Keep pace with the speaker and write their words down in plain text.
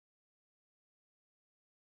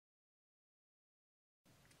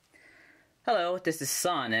Hello, this is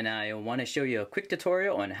Son, and I want to show you a quick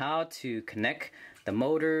tutorial on how to connect the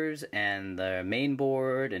motors and the main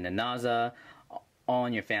board and the NASA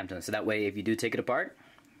on your Phantom. So that way, if you do take it apart,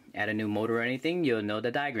 add a new motor or anything, you'll know the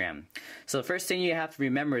diagram. So the first thing you have to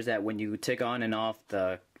remember is that when you take on and off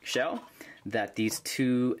the shell, that these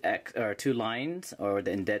two lines, or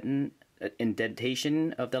the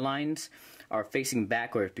indentation of the lines, are facing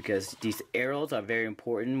backwards, because these arrows are very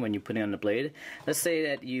important when you put it on the blade. Let's say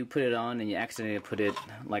that you put it on and you accidentally put it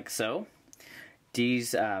like so.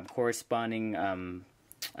 These corresponding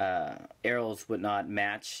arrows would not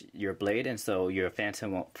match your blade, and so your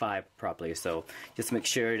Phantom won't fire properly. So just make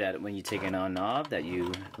sure that when you take it on and off, that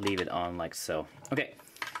you leave it on like so. Okay,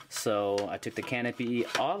 so I took the canopy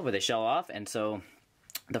off with the shell off, and so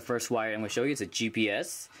the first wire I'm going to show you is a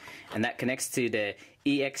GPS, and that connects to the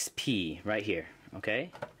EXP right here, okay?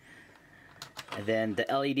 And then the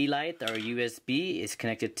LED light, or USB, is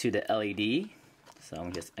connected to the LED. So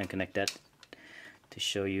I'm just unconnect that to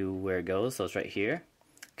show you where it goes. So it's right here.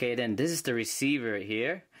 Okay, then this is the receiver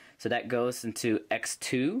here. So that goes into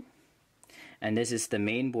X2. And this is the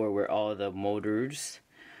main board where all the motors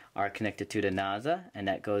are connected to the NASA, and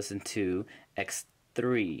that goes into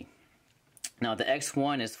X3. Now the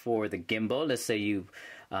X1 is for the gimbal. Let's say you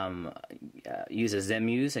use a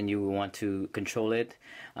Zemuse and you want to control it.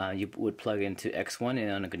 You would plug into X1,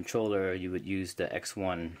 and on a controller you would use the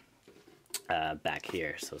X1 back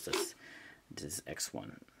here. So this is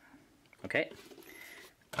X1. Okay.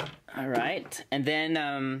 Alright, and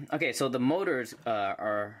then, okay, so the motors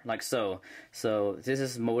are like so. So this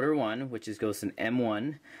is motor 1, which goes in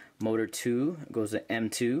M1. Motor 2 goes to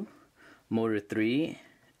M2. Motor 3,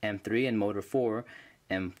 M3, and motor 4,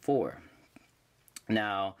 M4.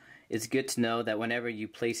 Now, it's good to know that whenever you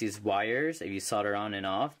place these wires, if you solder on and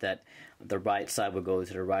off, that the right side will go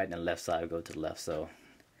to the right and the left side will go to the left. So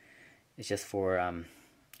it's just for,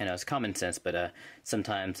 you know, it's common sense, but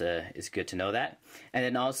sometimes it's good to know that. And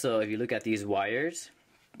then also, if you look at these wires,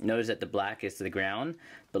 notice that the black is to the ground,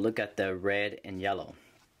 but look at the red and yellow.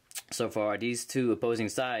 So for these two opposing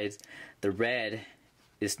sides, the red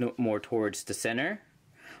is more towards the center,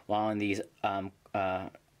 while in these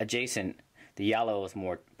adjacent, the yellow is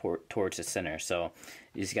more towards the center. So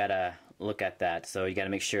you just gotta look at that. So you gotta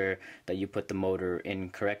make sure that you put the motor in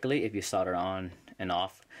correctly if you solder on and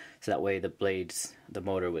off, so that way the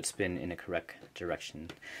motor would spin in the correct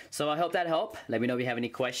direction. So I hope that helped. Let me know if you have any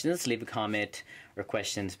questions. Leave a comment or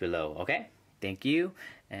questions below, okay? Thank you,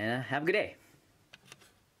 and have a good day.